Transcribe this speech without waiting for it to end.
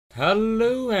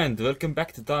Hello and welcome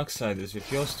back to Darksiders with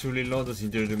yours truly, Lord of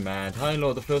Indoril Mad. Hi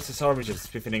Lord of Closest Army of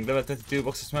Spiffing, level 22,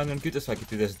 boxes man and Kutas like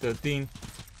 2013,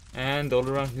 and all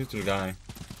around neutral guy.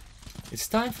 It's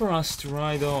time for us to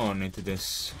ride on into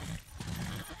this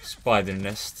spider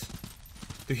nest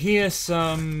to hear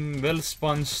some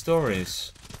well-spun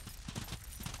stories.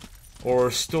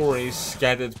 Or stories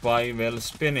gathered by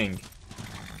well-spinning.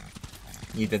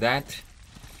 Either that,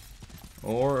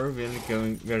 or we're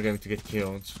going to get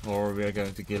killed, or we're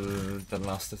going to kill the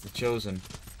last of the chosen.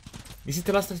 Is it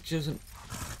the last of the chosen?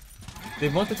 They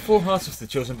wanted 4 hearts of the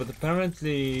chosen, but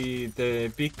apparently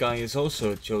the big guy is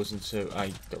also chosen, so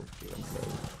I don't even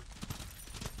know.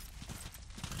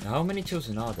 How many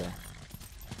chosen are there?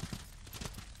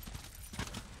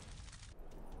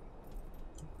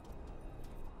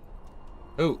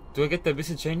 Oh, do I get the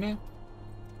wizard chain now?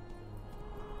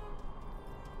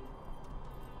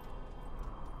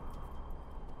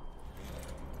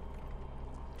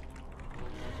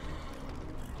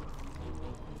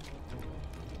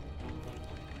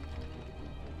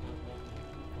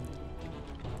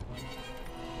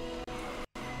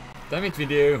 Damn it,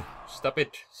 video! Stop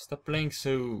it! Stop playing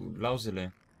so lousily.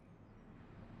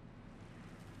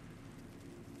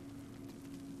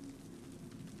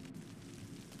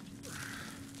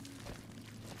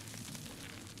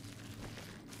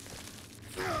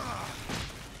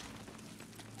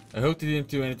 I hope they didn't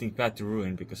do anything bad to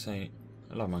ruin, because I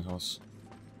love my horse.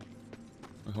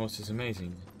 My horse is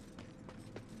amazing.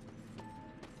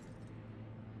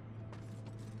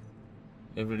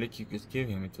 Every lick you could give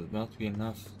him, it would not be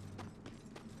enough.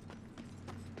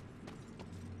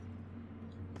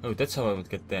 Oh, that's how I would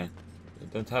get there. I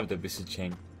don't have the wizard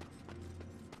chain.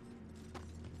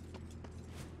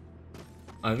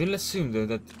 I will assume though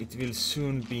that it will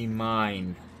soon be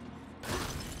mine.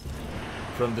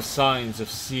 From the signs of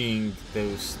seeing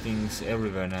those things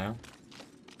everywhere now.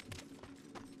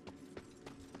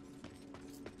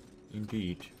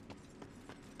 Indeed.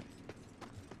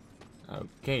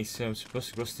 Okay, so I'm supposed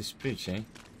to cross this bridge, eh?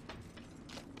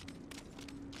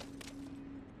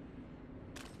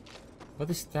 What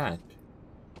is that?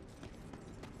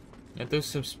 Are those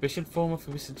some special form of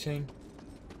a wizard chain?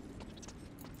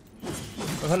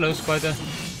 Oh, hello, spider.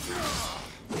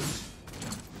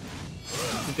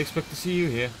 Didn't expect to see you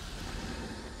here.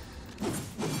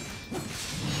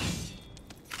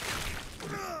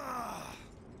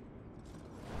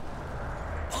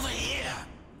 Over here!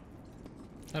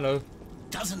 Hello.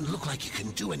 Doesn't look like you can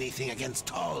do anything against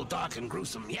tall, dark, and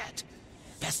gruesome yet.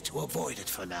 Best to avoid it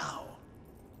for now.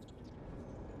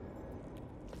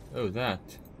 Oh, that.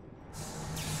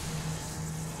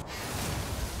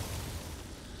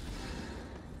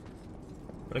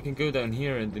 But I can go down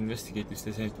here and investigate if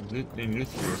there's anything loot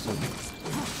here or something.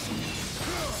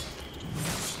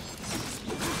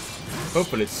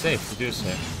 Hopefully it's safe to do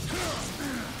so.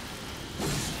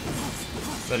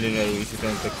 Well, you know, if you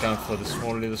don't account for the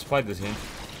small little spiders here.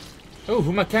 Oh,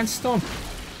 whom I can't stomp!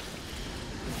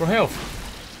 For health!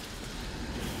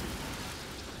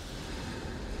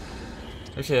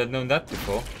 Wish I had known that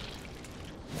before.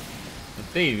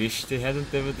 But they wish they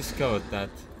hadn't ever discovered that.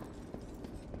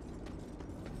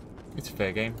 It's a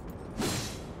fair game.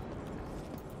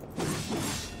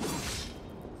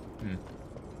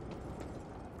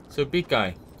 So, big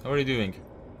guy, how are you doing?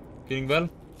 Feeling well?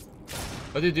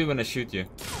 What do you do when I shoot you?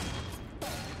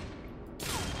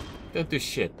 Don't do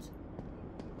shit.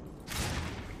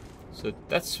 So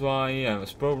that's why I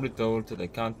was probably told that I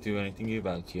can't do anything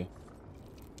about you.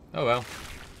 Oh well.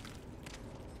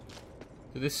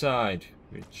 To this side,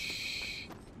 which...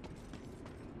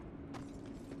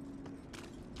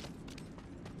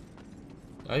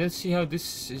 I don't see how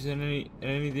this is in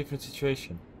any different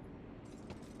situation.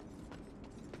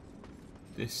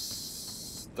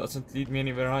 This doesn't lead me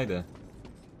anywhere either.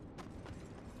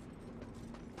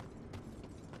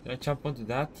 Can I jump onto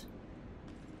that?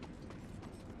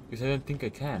 Because I don't think I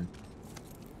can.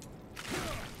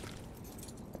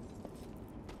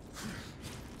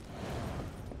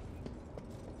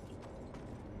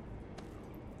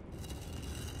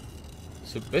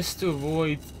 So best to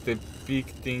avoid the big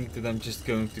thing that I'm just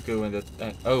going to go and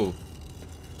attack. Oh!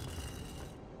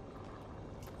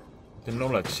 The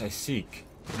knowledge I seek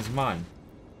is mine.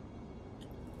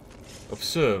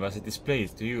 Observe as I display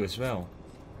it to you as well.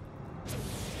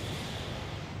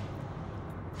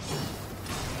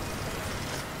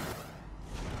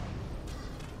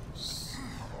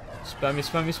 Spammy,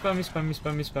 spammy, spammy, spammy,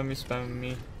 spammy, spammy,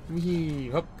 spammy. Wee,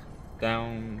 hop,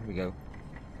 down we go.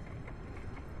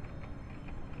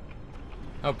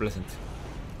 How pleasant.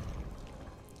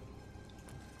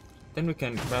 Then we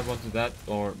can grab onto that,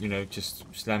 or, you know, just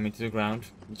slam into the ground,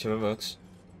 whichever works.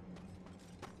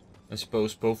 I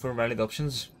suppose both are valid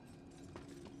options.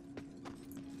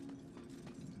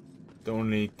 The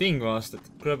only thing was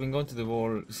that grabbing onto the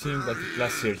wall seemed like a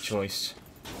classier choice.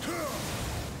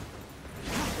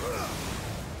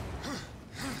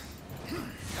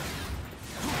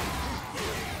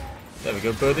 There we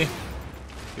go, birdie.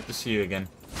 Good to see you again.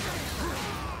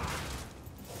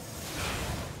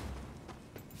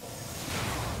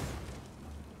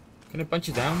 Can I punch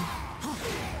you down?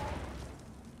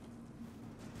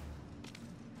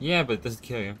 Yeah, but it doesn't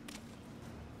kill you.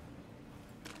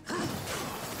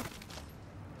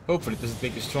 Hopefully it doesn't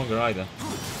make you stronger either.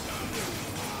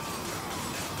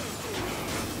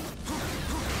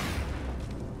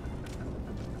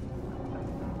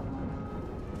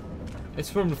 It's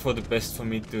probably for the best for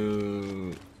me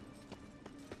to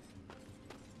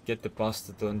get the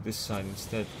bastard on this side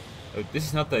instead. Oh, this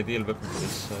is not the ideal weapon for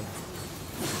this side.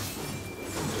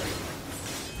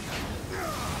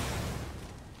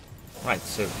 Right,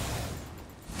 so...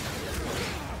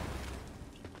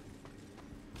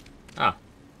 Ah.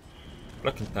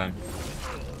 Blocking time.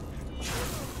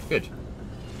 Good.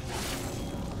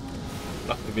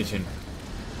 Block the vision.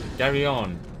 Carry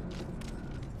on.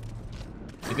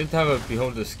 I didn't have a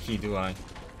beholder's key, do I?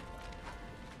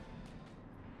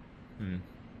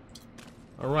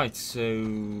 Alright,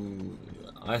 so...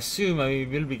 I assume I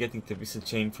will be getting the missile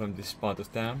chain from this part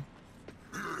of town.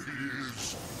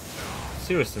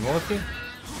 Seriously, more of you?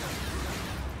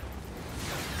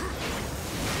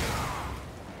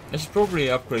 I should probably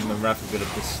upgrade my wrath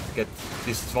abilities to get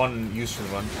this one useful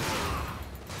one.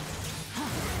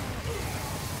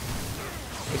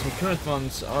 Because my current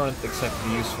ones aren't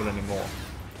exactly useful anymore.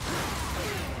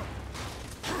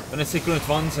 When I say current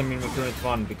ones, I mean my current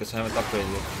one, because I haven't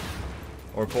upgraded it.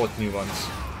 Or bought new ones.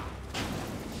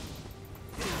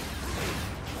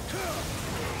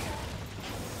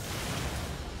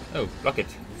 Oh, block it.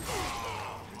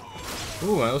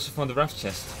 Ooh, I also found the raft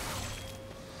chest.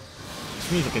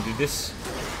 Which means I can do this.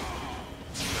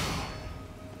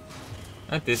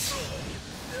 And this.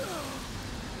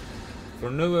 For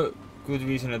no good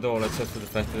reason at all, except for the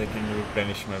fact that I can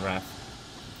replenish my wrath.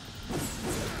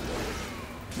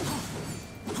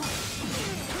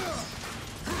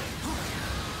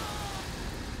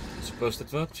 Suppose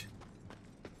that worked.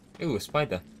 Ooh, a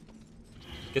spider.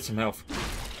 Get some health.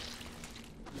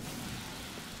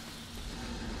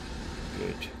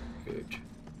 Good, good.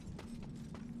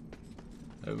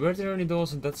 Were there any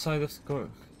doors on that side of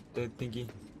the thingy?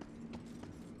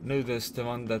 No, there's the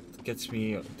one that gets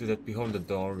me to that beholder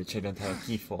door, which I don't have a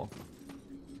key for.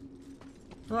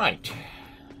 Right.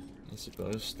 I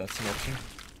suppose that's an option.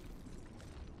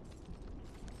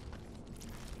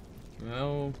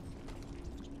 Well...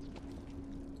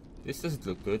 this doesn't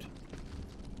look good.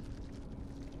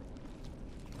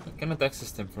 I cannot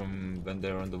access them from when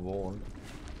they're on the wall.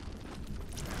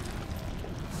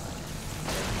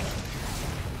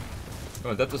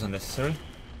 Oh, that was unnecessary.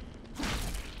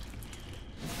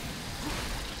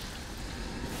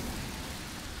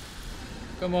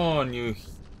 Come on, you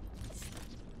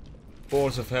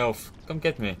balls of health. Come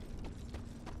get me.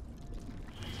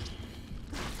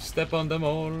 Step on them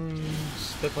all.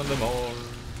 Step on them all.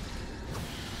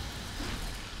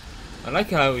 I like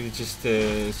how it just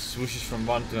swooshes from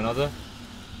one to another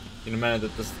in a manner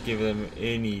that doesn't give them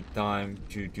any time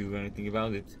to do anything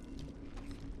about it.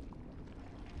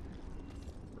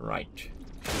 Right.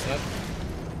 That.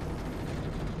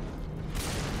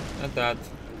 And that.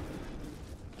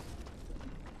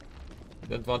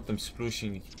 Don't want them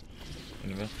splooshing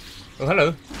anyway. Oh,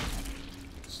 hello!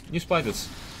 New spiders.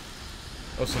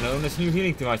 Also known as new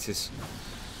healing devices.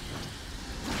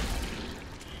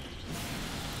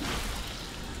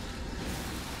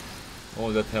 All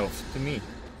that health to me.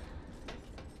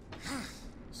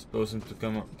 Suppose them to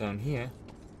come up down here.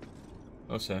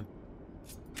 Also.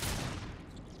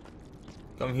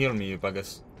 Come heal me, you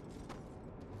buggers.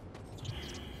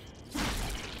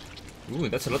 Ooh,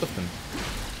 that's a lot of them.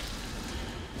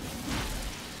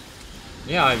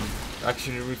 Yeah, I've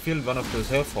actually refilled one of those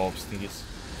health orbs thingies.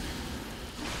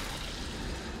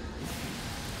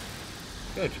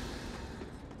 Good.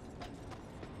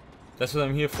 That's what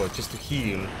I'm here for, just to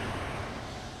heal.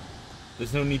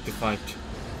 There's no need to fight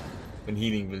when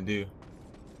healing will do.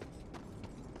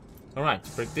 Alright,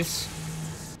 break this.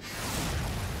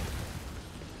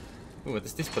 Ooh, what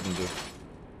does this button do?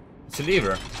 It's a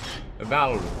lever. A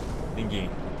valve thingy.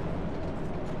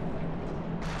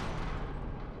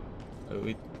 Oh,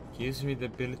 it gives me the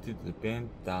ability to bend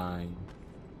time.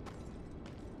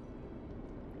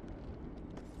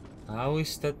 How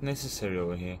is that necessary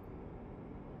over here?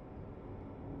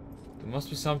 There must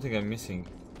be something I'm missing.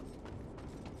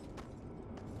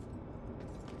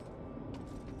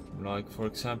 Like, for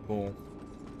example...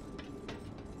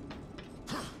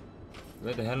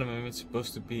 Where the hell am I even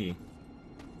supposed to be?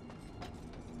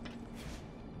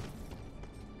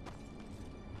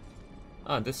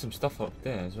 Ah, there's some stuff up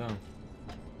there as well.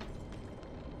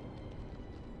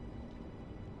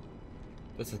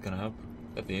 That's not gonna help.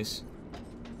 That is.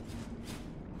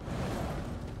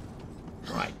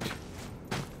 Right.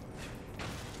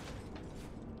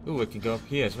 Ooh, I can go up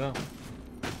here as well.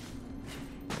 I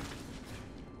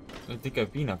don't think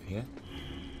I've been up here.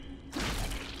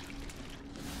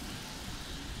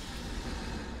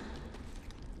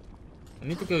 I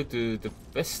need to go to the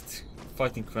best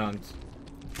fighting ground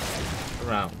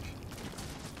around.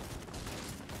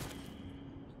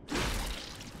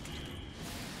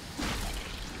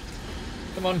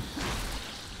 Come on.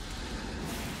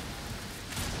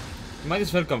 You might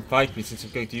as well come fight me since I'm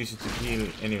going to use it to heal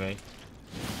anyway.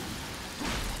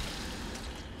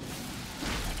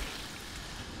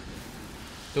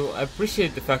 So I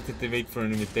appreciate the fact that they wait for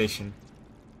an invitation.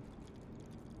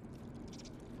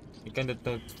 I kinda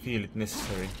don't feel it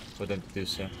necessary for them to do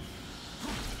so.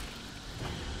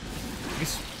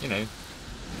 Because, you know,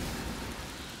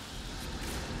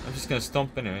 I'm just gonna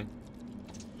stomp anyway.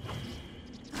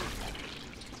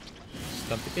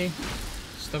 Stompity,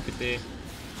 stompity,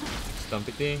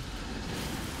 stompity,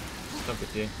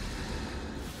 stompity.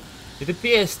 It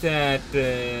appears that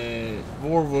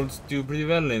Warwolves do pretty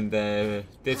well in the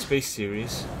Dead Space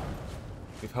series,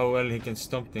 with how well he can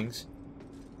stomp things.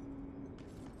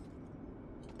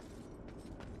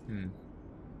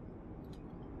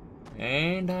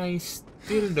 And I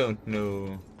still don't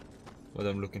know what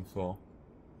I'm looking for.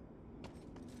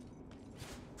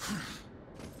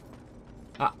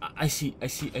 Ah, I see.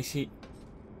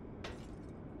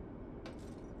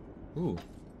 Ooh.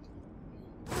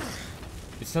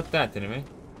 It's not that anyway.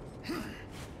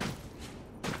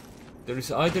 There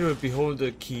is either a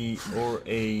beholder key or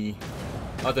a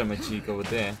other magic over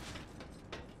there,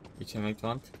 which I might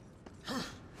want.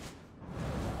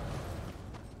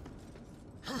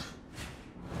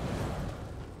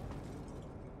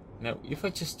 Now, if I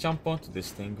just jump onto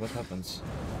this thing, what happens?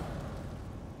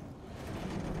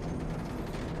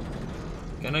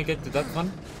 Can I get to that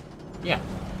one? Yeah.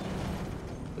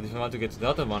 But if I want to get to the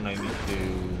other one, I need to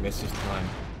message time.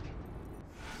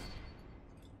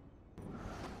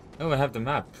 Oh, I have the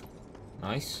map.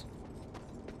 Nice.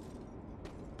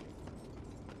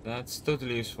 That's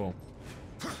totally useful.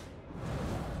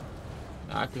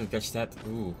 I couldn't catch that.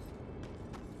 Ooh.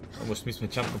 Almost missed my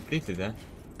jump completely there.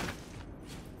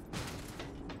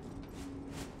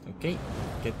 Okay,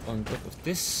 get on top of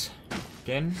this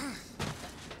again.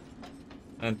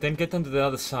 And then get onto the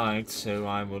other side, so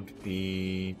I would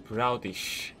be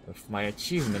proudish of my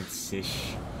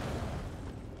achievements-ish.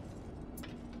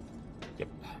 Yep.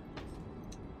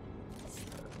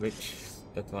 Which?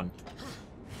 That one.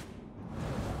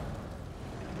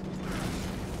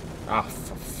 Ah,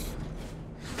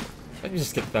 let me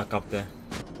just get back up there.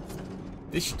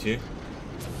 This should do.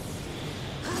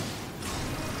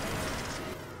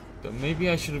 So maybe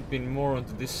I should have been more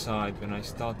onto this side when I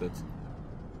started.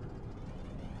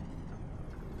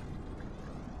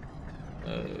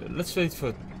 Let's wait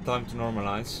for time to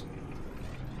normalize.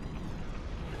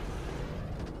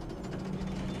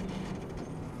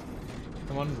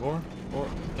 Come on, War. War,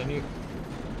 can you...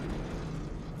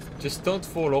 Just don't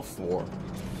fall off, War.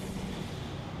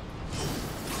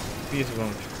 Please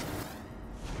won't.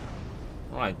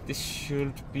 Right, this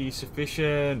should be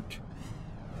sufficient.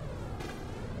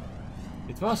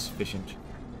 It was sufficient.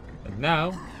 And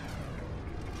now...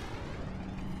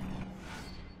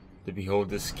 the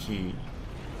Beholder's Key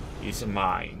is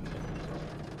mine.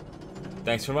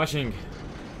 Thanks for watching.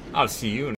 I'll see you